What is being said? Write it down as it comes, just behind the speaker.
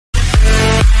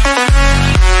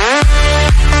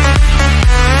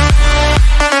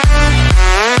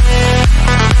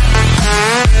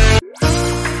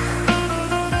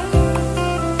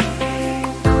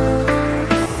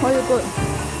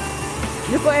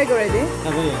egg already?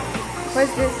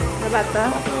 What's this? The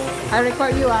butter? I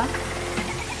record you, ah.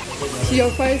 See your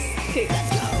first cake.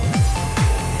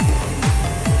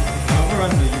 I'm gonna run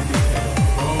the YouTube channel.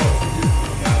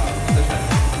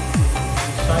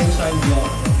 Shine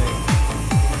vlog, I think.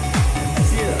 I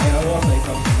see it, I watch like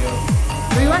some videos.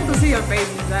 Do you want to see your face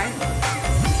inside?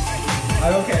 I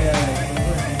don't care, yeah.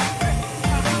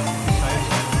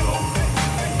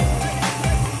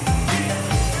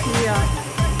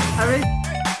 Yeah. I really.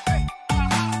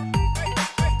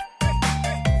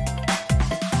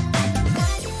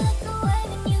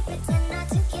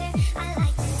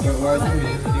 Where is it?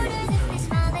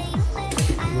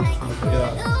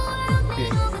 Yeah. Okay.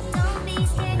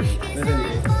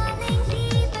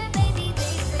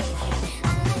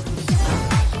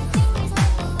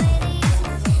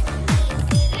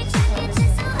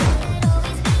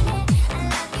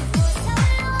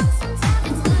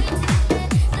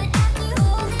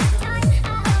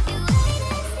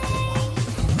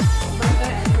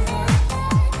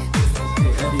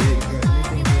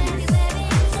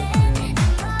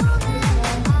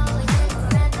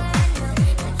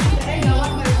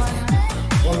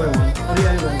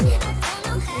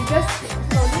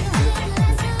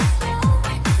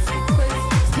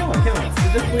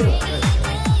 Let's do it.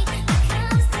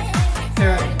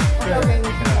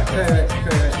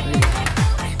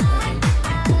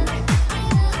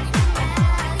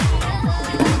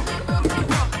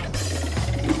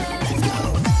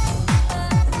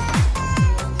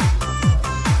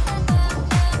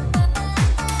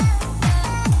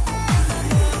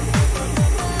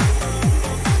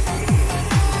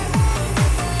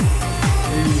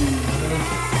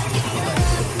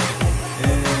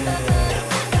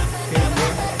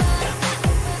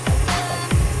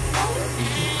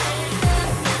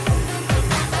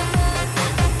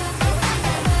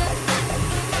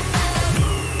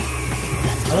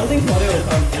 I don't think Claudia will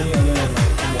come any other than like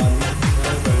one.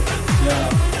 Yeah.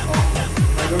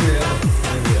 I go real.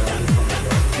 Maybe yeah.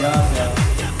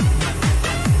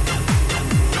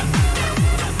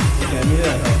 Okay, I need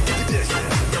that help.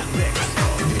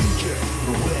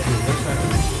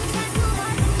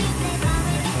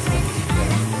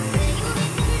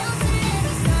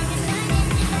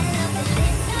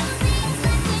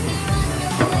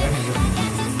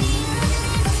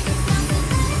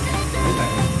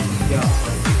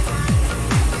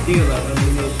 Think about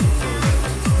elimination.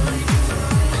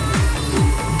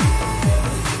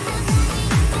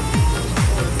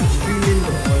 Streaming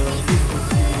the oil,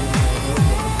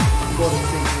 go to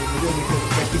sink, because it's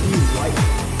practically white.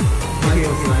 Okay.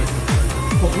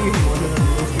 Probably one of the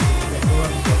most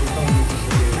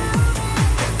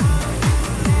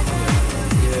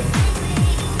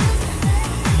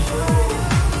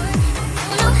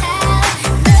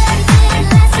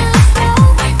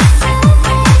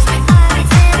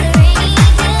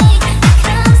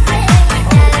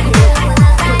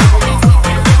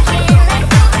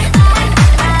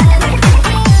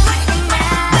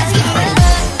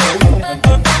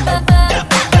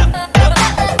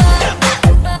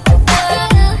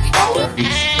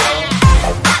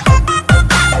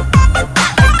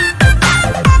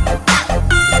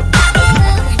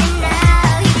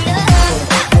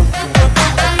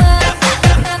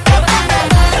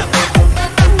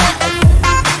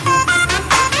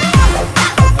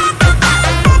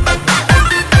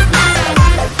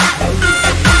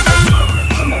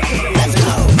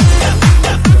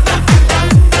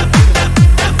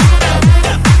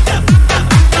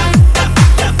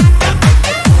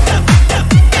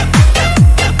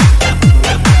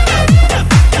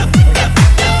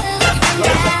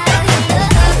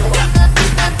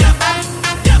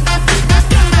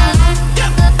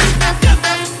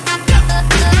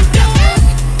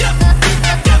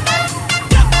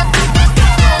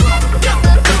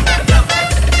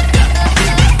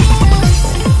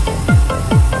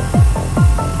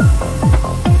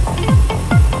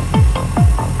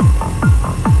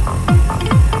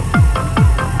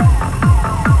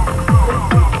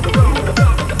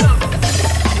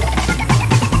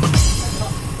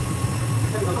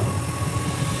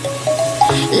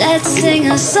Let's sing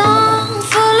a song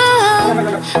full of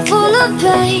hope, full of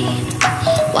pain.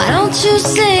 Why don't you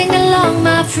sing along,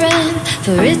 my friend?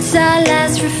 For it's our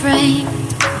last refrain.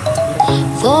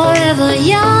 Forever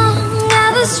young,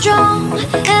 ever strong,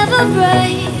 ever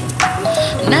brave.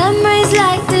 Memories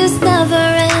like this never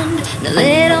end. No,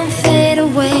 they don't fade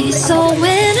away. So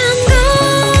when I'm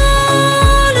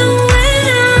gone, oh, when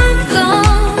I'm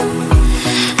gone,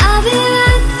 I'll be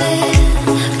right there,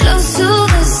 close to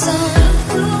the sun.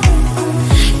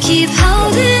 Keep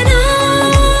holding on,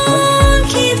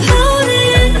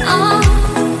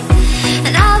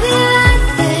 and I'll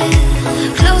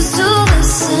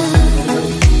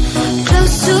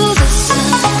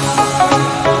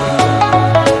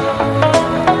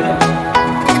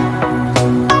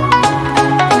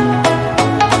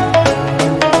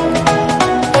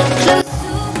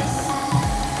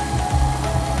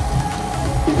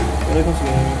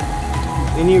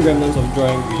any remnants of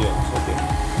dry ingredients. Okay.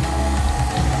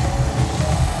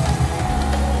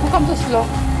 How come so slow?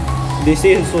 They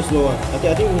say it's so slow. I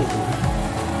think we need to.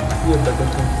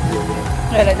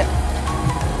 Yeah, like that.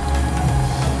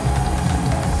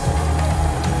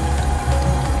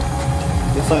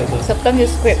 The sides. Sometimes you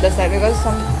scrape the side because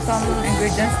some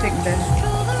ingredients take this.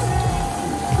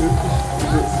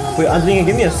 Wait, Anthony,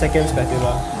 give me a second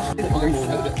spatula.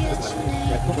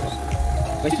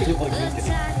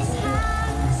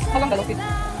 How long does it?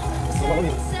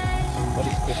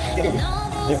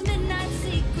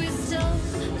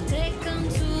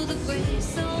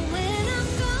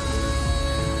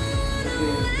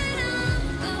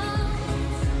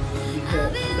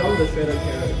 Down the shredded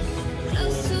carrot.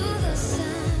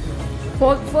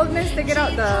 Fold means take it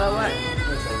out the what?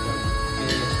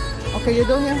 Okay, you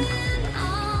do here.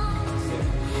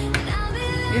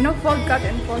 You know fold, cut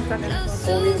and fold, cut and fold.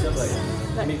 Fold means just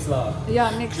like mix lah.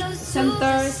 Yeah, mix.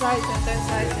 Center, side, center,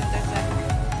 side, center, side.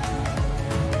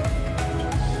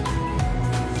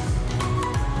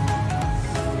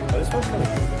 But this one's kind of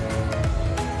good.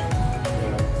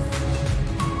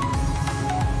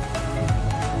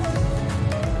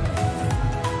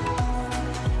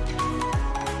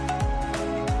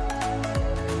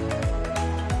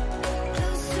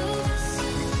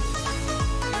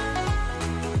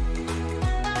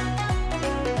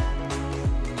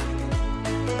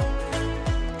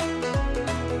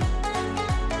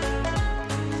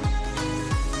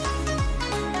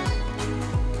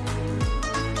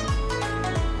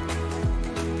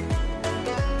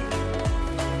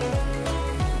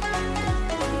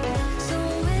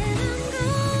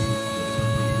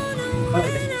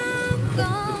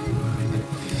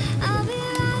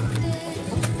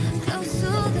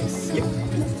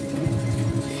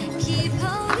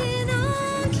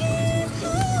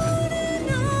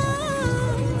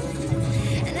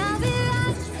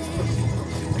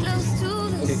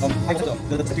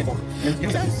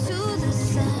 Close to the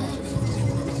sun.